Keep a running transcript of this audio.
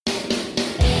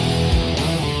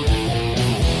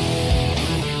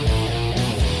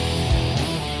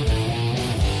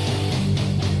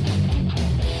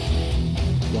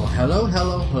Hello,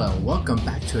 hello, hello. Welcome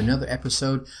back to another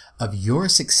episode of Your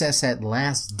Success at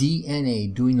Last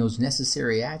DNA, doing those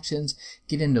necessary actions,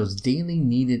 getting those daily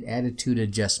needed attitude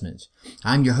adjustments.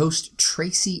 I'm your host,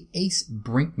 Tracy Ace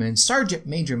Brinkman, Sergeant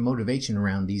Major Motivation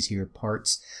around these here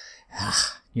parts.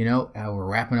 We're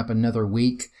wrapping up another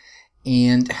week,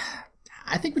 and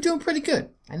I think we're doing pretty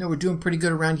good. I know we're doing pretty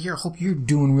good around here. I hope you're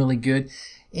doing really good.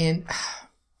 And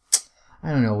I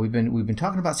don't know, we've been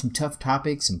talking about some tough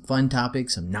topics, some fun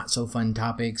topics, some not so fun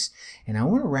topics, and I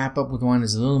want to wrap up with one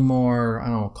that's a little more, I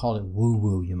don't know, call it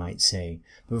woo-woo, you might say.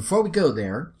 But before we go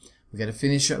there, we got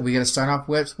to start off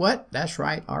with what? That's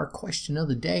right, our question of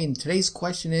the day. And today's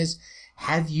question is,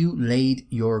 have you laid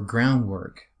your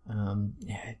groundwork?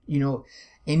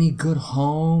 Any good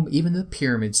home, even the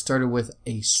pyramid, started with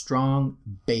a strong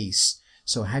base.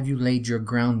 So have you laid your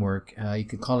groundwork? You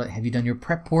could call it, have you done your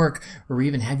prep work, or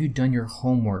even have you done your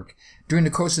homework? During the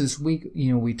course of this week,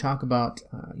 we talk about,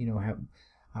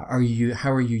 how are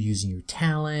you using your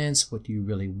talents? What do you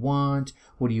really want?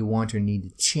 What do you want or need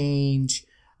to change?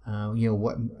 How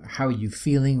are you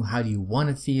feeling? How do you want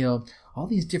to feel? All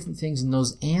these different things, and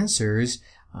those answers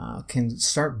can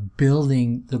start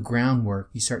building the groundwork.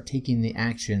 You start taking the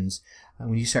actions.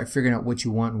 When you start figuring out what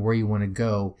you want and where you want to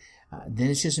go, then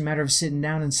it's just a matter of sitting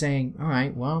down and saying, all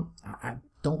right, well, I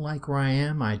don't like where I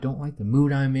am. I don't like the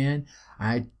mood I'm in.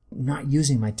 I'm not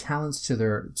using my talents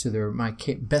to my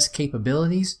best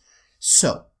capabilities.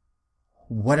 So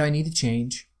what do I need to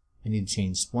change? I need to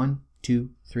change 1, 2,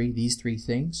 3, these 3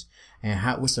 things. And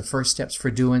what's the first steps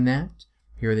for doing that?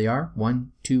 Here they are.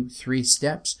 1, 2, 3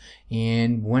 steps.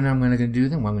 And when I'm going to do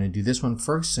them, well, I'm going to do this one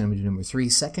first. And I'm going to do number 3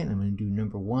 second. I'm going to do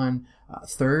number 1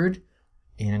 third.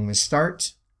 And I'm going to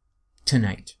start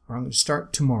tonight, or I'm going to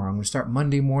start tomorrow. I'm going to start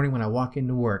Monday morning when I walk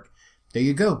into work. There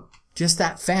you go. Just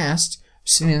that fast.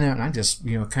 Sitting there, and I just,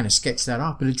 kind of sketch that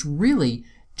off. But it's really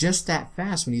just that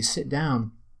fast when you sit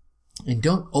down and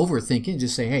don't overthink it.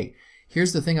 Just say, hey,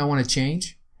 here's the thing I want to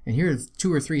change. And here are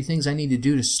 2 or 3 things I need to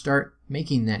do to start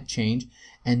making that change.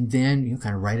 And then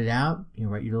kind of write it out.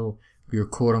 Write your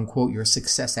quote unquote, your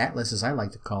success atlas, as I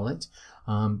like to call it.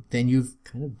 Then you've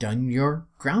kind of done your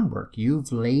groundwork.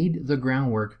 You've laid the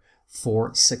groundwork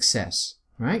for success,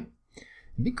 right?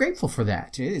 And be grateful for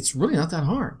that. It's really not that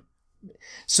hard.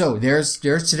 So there's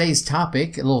today's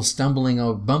topic, a little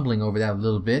bumbling over that a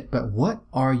little bit, but what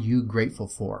are you grateful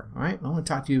for? All right. I want to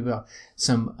talk to you about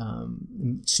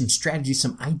some strategies,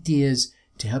 some ideas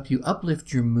to help you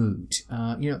uplift your mood.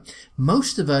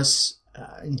 Most of us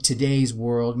in today's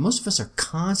world, most of us are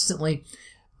constantly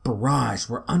barraged.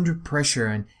 We're under pressure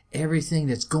and everything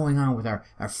that's going on with our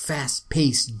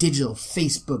fast-paced digital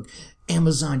Facebook,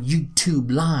 Amazon,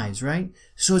 YouTube lives, right?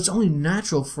 So it's only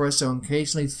natural for us to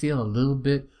occasionally feel a little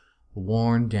bit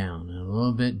worn down, and a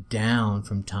little bit down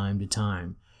from time to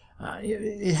time.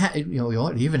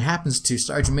 It even happens to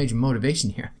Sergeant Major Motivation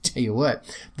here. I tell you what,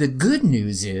 the good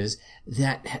news is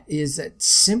that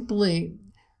simply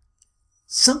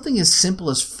something as simple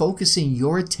as focusing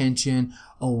your attention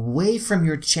away from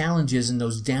your challenges and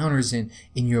those downers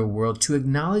in your world to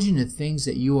acknowledging the things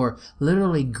that you are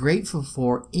literally grateful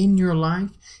for in your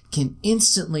life can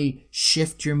instantly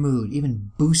shift your mood,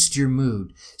 even boost your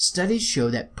mood. Studies show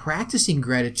that practicing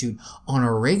gratitude on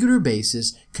a regular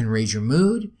basis can raise your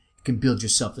mood, can build your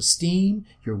self-esteem,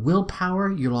 your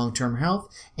willpower, your long-term health,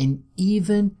 and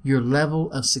even your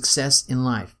level of success in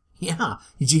life. Yeah,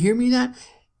 did you hear me that?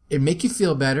 It'll make you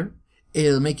feel better.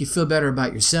 It'll make you feel better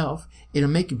about yourself. It'll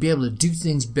make you be able to do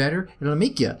things better. It'll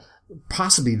make you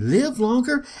possibly live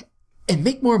longer and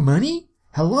make more money.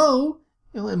 Hello?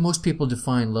 And most people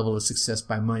define level of success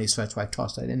by money, so that's why I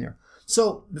tossed that in there.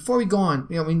 So before we go on,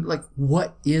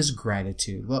 what is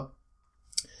gratitude? Well,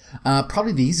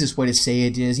 probably the easiest way to say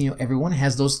it is, everyone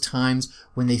has those times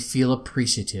when they feel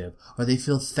appreciative or they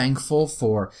feel thankful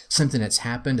for something that's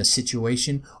happened, a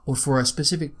situation, or for a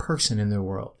specific person in their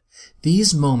world.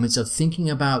 These moments of thinking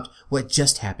about what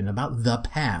just happened, about the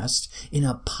past, in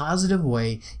a positive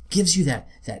way, gives you that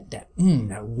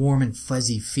warm and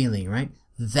fuzzy feeling, right?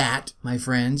 That, my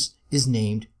friends, is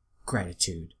named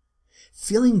gratitude.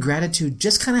 Feeling gratitude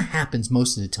just kind of happens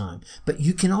most of the time, but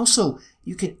you can also,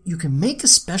 you can make a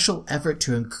special effort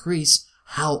to increase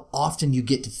how often you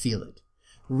get to feel it.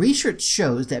 Research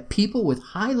shows that people with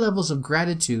high levels of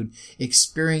gratitude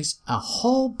experience a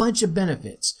whole bunch of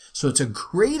benefits. So it's a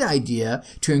great idea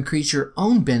to increase your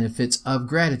own benefits of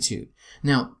gratitude.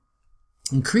 Now,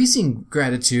 Increasing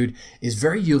gratitude is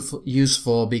very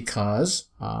useful because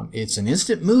it's an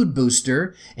instant mood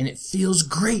booster and it feels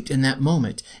great in that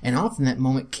moment. And often that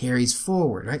moment carries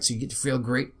forward, right? So you get to feel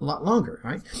great a lot longer,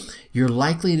 right? You're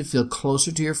likely to feel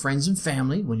closer to your friends and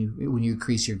family when you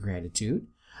increase your gratitude.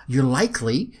 You're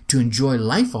likely to enjoy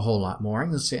life a whole lot more.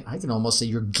 I can almost say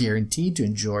you're guaranteed to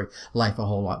enjoy life a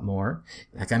whole lot more.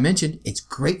 Like I mentioned, it's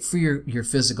great for your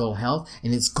physical health,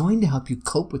 and it's going to help you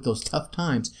cope with those tough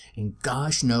times. And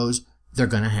gosh knows they're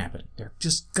going to happen. They're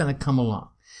just going to come along.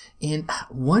 And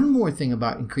one more thing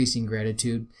about increasing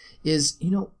gratitude is,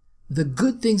 the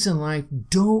good things in life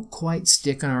don't quite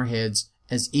stick on our heads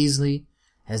as easily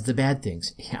as the bad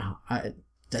things.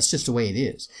 That's just the way it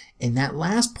is. And that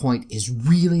last point is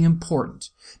really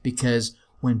important because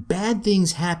when bad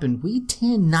things happen, we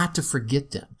tend not to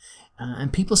forget them.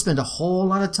 And people spend a whole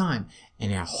lot of time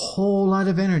and a whole lot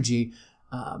of energy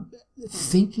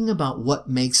thinking about what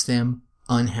makes them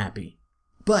unhappy.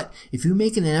 But if you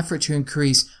make an effort to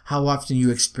increase how often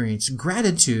you experience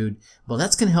gratitude, well,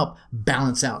 that's going to help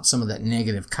balance out some of that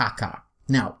negative caca.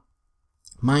 Now,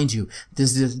 mind you,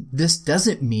 this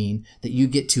doesn't mean that you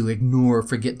get to ignore or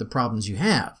forget the problems you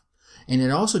have. And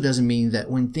it also doesn't mean that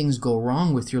when things go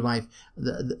wrong with your life,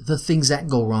 the things that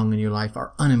go wrong in your life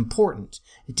are unimportant.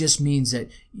 It just means that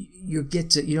you're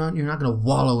not going to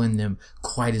wallow in them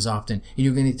quite as often. And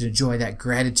you're going to enjoy that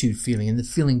gratitude feeling and the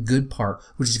feeling good part,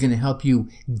 which is going to help you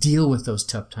deal with those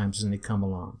tough times when they come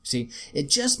along. See, it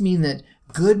just means that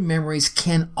good memories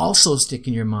can also stick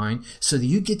in your mind so that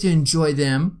you get to enjoy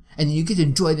them. And you get to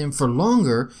enjoy them for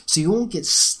longer so you won't get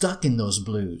stuck in those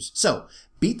blues. So,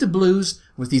 beat the blues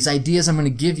with these ideas I'm going to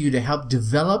give you to help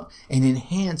develop and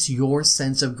enhance your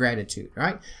sense of gratitude. All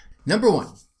right? Number 1,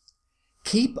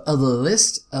 keep a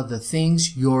list of the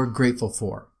things you're grateful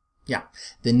for. Yeah.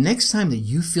 The next time that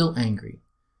you feel angry,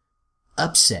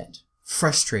 upset,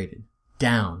 frustrated,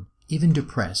 down, even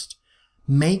depressed,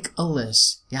 make a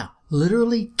list. Yeah.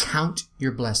 Literally count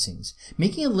your blessings.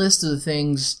 Making a list of the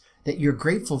things that you're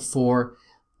grateful for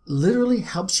literally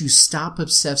helps you stop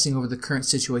obsessing over the current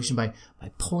situation by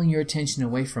pulling your attention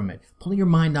away from it, pulling your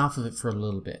mind off of it for a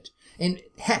little bit. And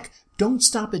heck, don't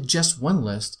stop at just one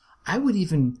list. I would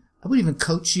even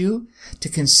coach you to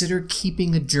consider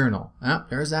keeping a journal.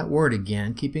 There's that word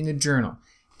again, keeping a journal.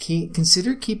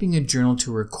 Consider keeping a journal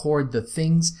to record the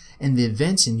things and the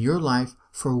events in your life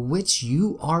for which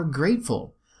you are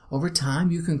grateful. Over time,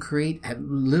 you can create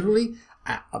literally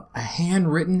a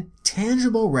handwritten,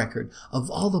 tangible record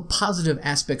of all the positive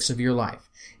aspects of your life.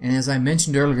 And as I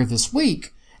mentioned earlier this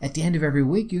week, at the end of every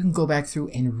week, you can go back through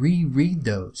and reread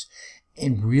those.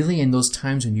 And really, in those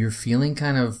times when you're feeling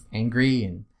kind of angry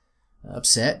and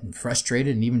upset and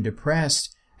frustrated and even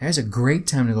depressed, there's a great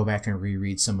time to go back and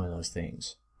reread some of those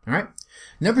things. All right?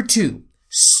 Number 2,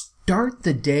 start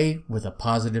the day with a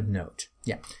positive note.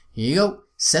 Yeah, here you go.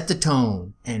 Set the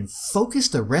tone and focus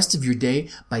the rest of your day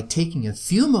by taking a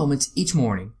few moments each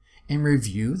morning and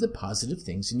review the positive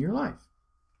things in your life.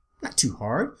 Not too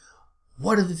hard.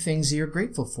 What are the things that you're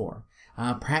grateful for?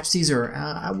 Perhaps these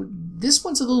are, this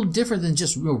one's a little different than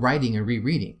just writing and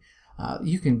rereading.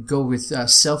 You can go with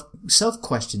self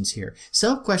questions here.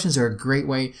 Self questions are a great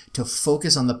way to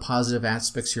focus on the positive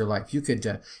aspects of your life. You could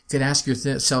ask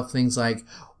yourself things like,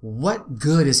 what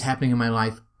good is happening in my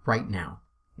life right now?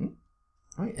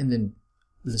 Right? And then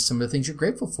list some of the things you're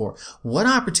grateful for. What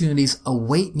opportunities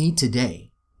await me today?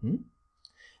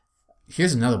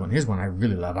 Here's another one. Here's one I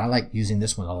really love. I like using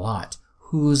this one a lot.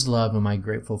 Whose love am I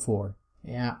grateful for?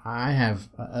 Yeah, I have,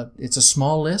 it's a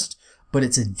small list, but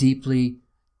it's a deeply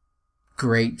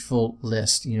grateful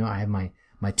list. I have my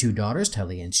 2 daughters,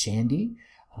 Telly and Shandy.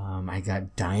 I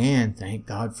got Diane, thank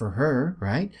God for her,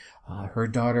 right? Her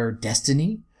daughter,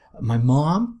 Destiny. My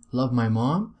mom, love my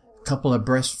mom. Couple of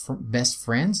best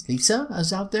friends. Lisa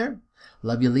is out there.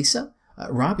 Love you, Lisa.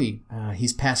 Robbie,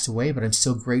 he's passed away, but I'm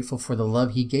still grateful for the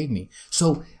love he gave me.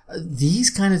 So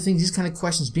these kind of things, these kind of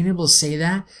questions, being able to say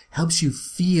that helps you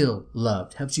feel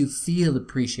loved, helps you feel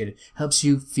appreciated, helps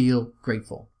you feel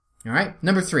grateful. All right.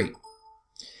 Number 3,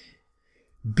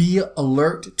 be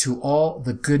alert to all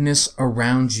the goodness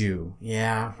around you.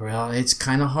 Yeah, well, it's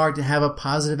kind of hard to have a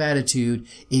positive attitude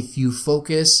if you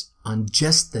focus on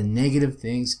just the negative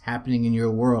things happening in your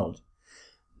world.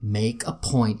 Make a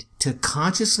point to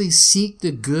consciously seek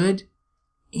the good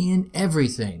in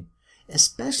everything,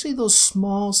 especially those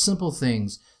small, simple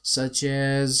things, such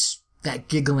as that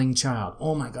giggling child.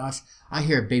 Oh my gosh, I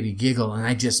hear a baby giggle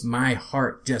and my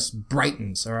heart just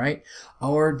brightens, all right?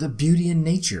 Or the beauty in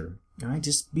nature, all right?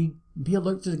 Just be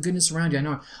alert to the goodness around you. I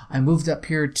know I moved up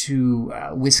here to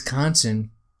Wisconsin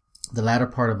the latter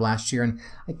part of last year. And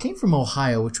I came from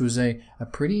Ohio, which was a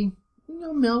pretty,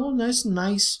 mellow,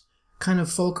 nice kind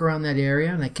of folk around that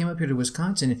area. And I came up here to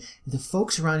Wisconsin, and the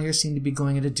folks around here seem to be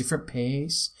going at a different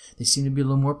pace. They seem to be a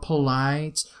little more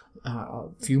polite, a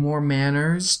few more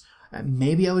manners.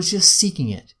 Maybe I was just seeking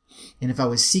it. And if I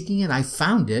was seeking it, I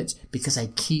found it because I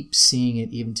keep seeing it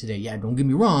even today. Yeah, don't get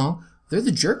me wrong. They're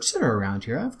the jerks that are around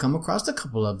here. I've come across a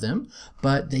couple of them,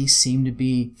 but they seem to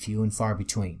be few and far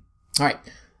between. All right.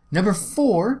 Number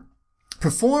 4,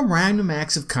 perform random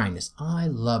acts of kindness. I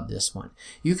love this one.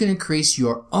 You can increase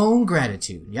your own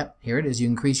gratitude. Yep, here it is. You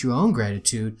increase your own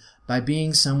gratitude by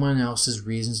being someone else's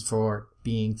reasons for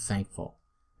being thankful.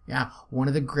 Yeah, one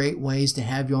of the great ways to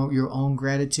have your own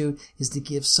gratitude is to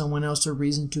give someone else a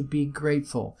reason to be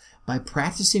grateful. By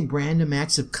practicing random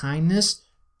acts of kindness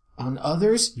on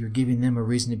others, you're giving them a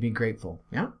reason to be grateful.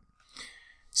 Yeah?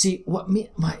 See,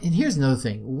 and here's another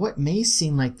thing. What may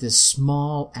seem like this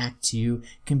small act to you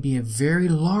can be a very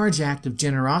large act of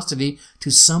generosity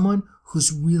to someone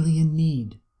who's really in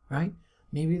need, right?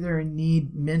 Maybe they're in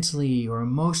need mentally or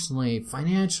emotionally,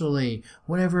 financially,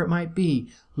 whatever it might be.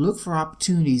 Look for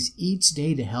opportunities each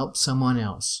day to help someone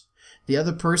else. The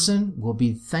other person will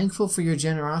be thankful for your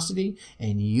generosity,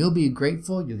 and you'll be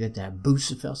grateful. You'll get that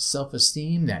boost of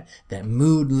self-esteem, that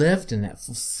mood lift, and that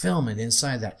fulfillment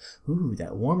inside that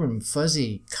warm and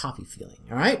fuzzy coffee feeling.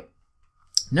 All right?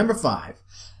 Number 5.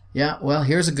 Yeah, well,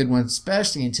 here's a good one,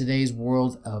 especially in today's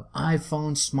world of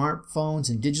iPhones, smartphones,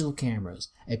 and digital cameras.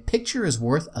 A picture is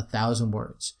worth 1,000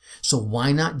 words. So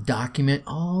why not document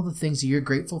all the things that you're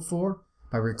grateful for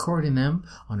by recording them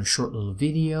on a short little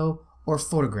video or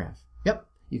photograph? Yep,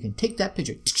 you can take that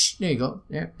picture. There you go.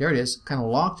 There it is. Kind of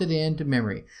locked it into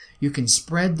memory. You can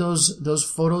spread those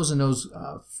photos and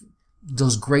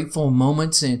those grateful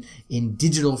moments in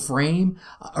digital frame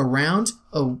around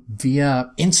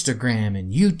via Instagram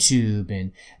and YouTube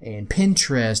and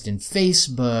Pinterest and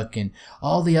Facebook and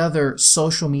all the other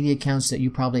social media accounts that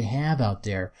you probably have out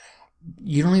there.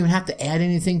 You don't even have to add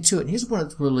anything to it. And here's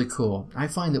what's really cool. I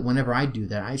find that whenever I do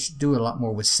that, I should do it a lot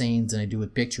more with sayings than I do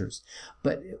with pictures.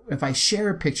 But if I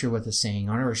share a picture with a saying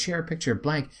on it or share a picture of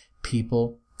blank,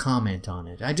 people comment on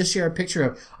it. I just share a picture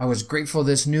of, I was grateful for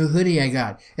this new hoodie I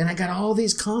got, and I got all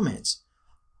these comments.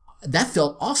 That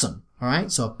felt awesome. All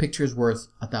right. So a picture is worth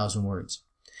 1,000 words.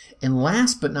 And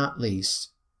last but not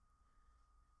least,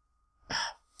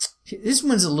 this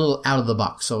one's a little out of the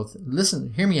box. So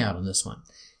listen, hear me out on this one.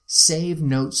 Save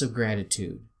notes of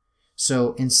gratitude.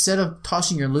 So instead of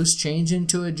tossing your loose change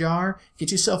into a jar,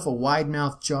 get yourself a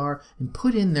wide-mouthed jar and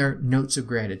put in there notes of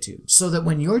gratitude. So that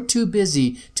when you're too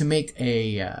busy to make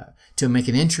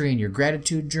an entry in your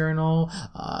gratitude journal,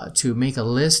 to make a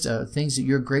list of things that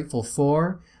you're grateful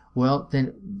for, well,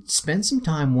 then spend some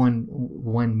time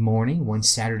one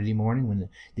Saturday morning when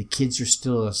the kids are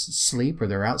still asleep or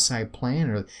they're outside playing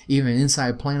or even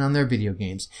inside playing on their video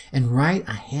games, and write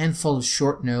a handful of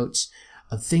short notes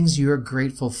of things you're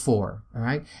grateful for, all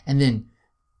right? And then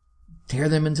tear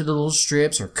them into the little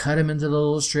strips or cut them into the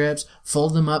little strips,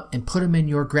 fold them up, and put them in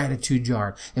your gratitude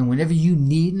jar. And whenever you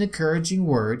need an encouraging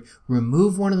word,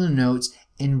 remove one of the notes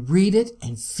and read it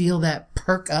and feel that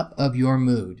perk up of your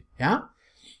mood, yeah?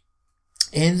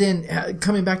 And then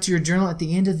coming back to your journal at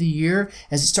the end of the year,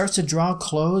 as it starts to draw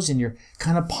close and you're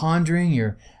kind of pondering,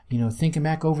 you're thinking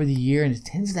back over the year, and it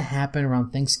tends to happen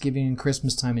around Thanksgiving and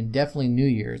Christmas time and definitely New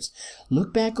Year's.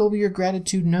 Look back over your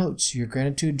gratitude notes, your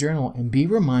gratitude journal, and be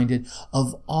reminded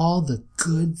of all the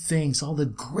good things, all the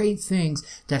great things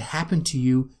that happened to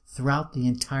you throughout the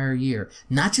entire year.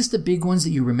 Not just the big ones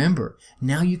that you remember.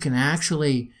 Now you can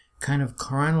actually kind of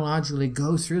chronologically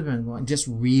go through them and just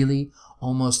really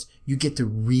almost, you get to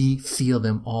re-feel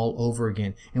them all over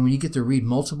again. And when you get to read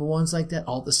multiple ones like that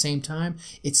all at the same time,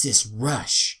 it's this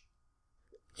rush.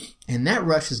 And that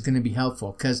rush is going to be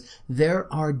helpful because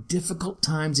there are difficult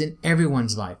times in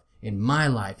everyone's life, in my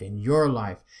life, in your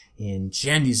life, in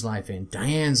Jandy's life, in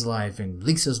Diane's life, in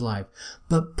Lisa's life.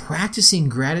 But practicing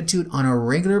gratitude on a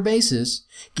regular basis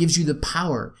gives you the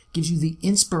power, gives you the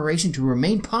inspiration to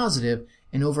remain positive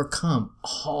and overcome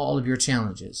all of your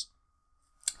challenges.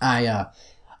 I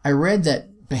read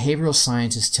that behavioral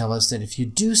scientists tell us that if you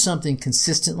do something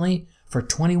consistently for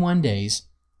 21 days,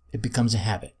 it becomes a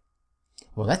habit.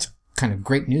 Well, that's kind of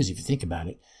great news if you think about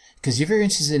it. Because if you're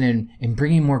interested in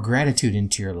bringing more gratitude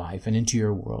into your life and into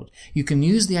your world, you can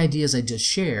use the ideas I just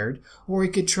shared, or you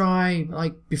could try,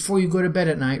 like, before you go to bed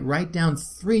at night, write down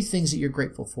 3 things that you're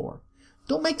grateful for.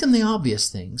 Don't make them the obvious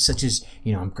things, such as,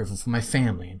 I'm grateful for my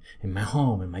family and my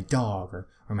home and my dog or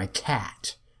my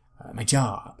cat, my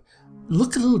job.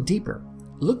 Look a little deeper.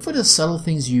 Look for the subtle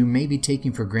things you may be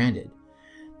taking for granted.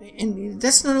 And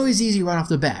that's not always easy right off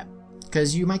the bat,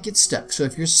 because you might get stuck. So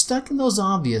if you're stuck in those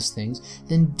obvious things,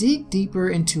 then dig deeper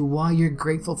into why you're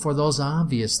grateful for those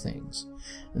obvious things.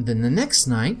 And then the next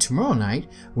night, tomorrow night,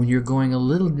 when you're going a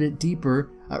little bit deeper,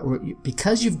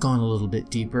 because you've gone a little bit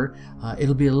deeper,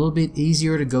 it'll be a little bit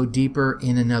easier to go deeper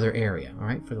in another area, all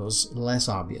right, for those less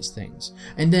obvious things.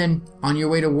 And then on your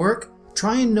way to work,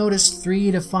 try and notice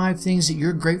 3 to 5 things that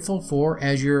you're grateful for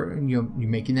as you're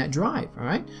making that drive, all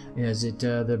right? Is it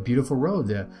the beautiful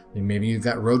road? Maybe you've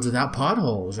got roads without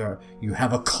potholes, or you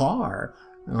have a car,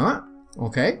 all right?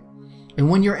 Okay? And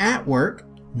when you're at work,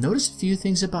 notice a few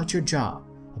things about your job,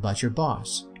 about your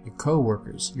boss, your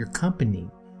coworkers, your company,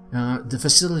 the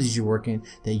facilities you work in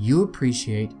that you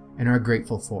appreciate and are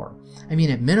grateful for. I mean,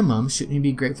 at minimum, shouldn't you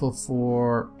be grateful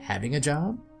for having a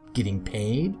job, getting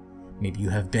paid? Maybe you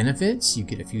have benefits, you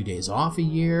get a few days off a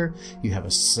year, you have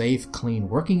a safe, clean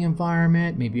working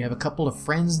environment, maybe you have a couple of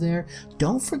friends there.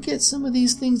 Don't forget some of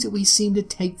these things that we seem to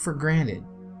take for granted.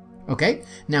 Okay,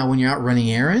 now when you're out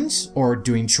running errands or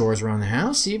doing chores around the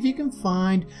house, see if you can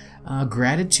find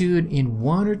gratitude in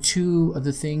 1 or 2 of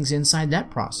the things inside that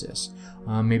process.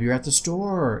 Maybe you're at the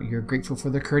store, you're grateful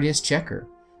for the courteous checker.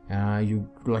 You're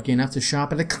lucky enough to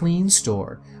shop at a clean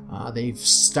store. They've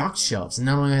stocked shelves. And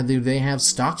not only do they have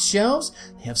stocked shelves,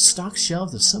 they have stocked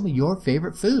shelves of some of your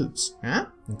favorite foods. Huh?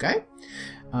 Okay?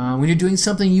 When you're doing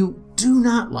something you do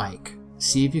not like,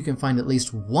 see if you can find at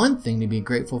least one thing to be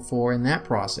grateful for in that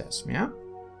process. Yeah?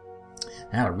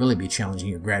 That'll really be challenging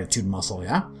your gratitude muscle,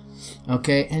 yeah?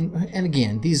 Okay, and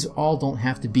again, these all don't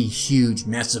have to be huge,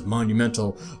 massive,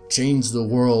 monumental, change the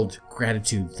world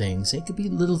gratitude things. They could be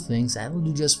little things. That'll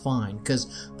do just fine,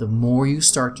 because the more you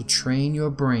start to train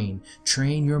your brain,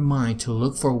 train your mind to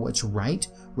look for what's right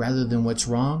rather than what's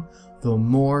wrong, the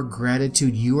more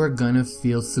gratitude you are going to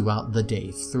feel throughout the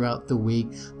day, throughout the week,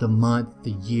 the month,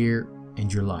 the year,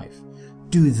 and your life.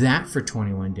 Do that for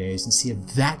 21 days and see if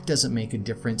that doesn't make a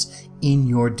difference in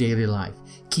your daily life.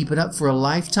 Keep it up for a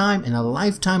lifetime, and a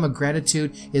lifetime of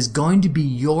gratitude is going to be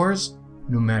yours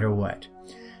no matter what.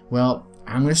 Well,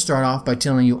 I'm going to start off by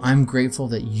telling you I'm grateful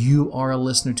that you are a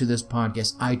listener to this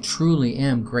podcast. I truly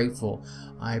am grateful.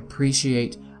 I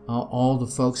appreciate all the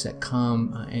folks that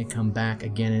come and come back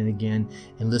again and again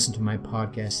and listen to my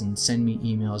podcast and send me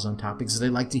emails on topics that they'd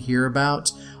like to hear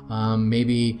about.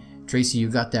 Maybe, Tracy, you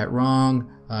got that wrong.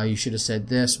 You should have said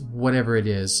this, whatever it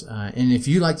is. And if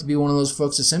you'd like to be one of those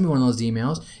folks to send me one of those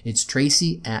emails, it's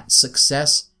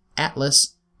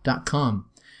tracy@successatlas.com.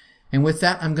 And with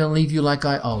that, I'm going to leave you like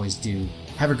I always do.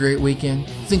 Have a great weekend,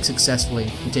 think successfully,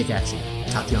 and take action.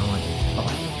 Talk to you on Monday.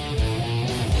 Bye-bye.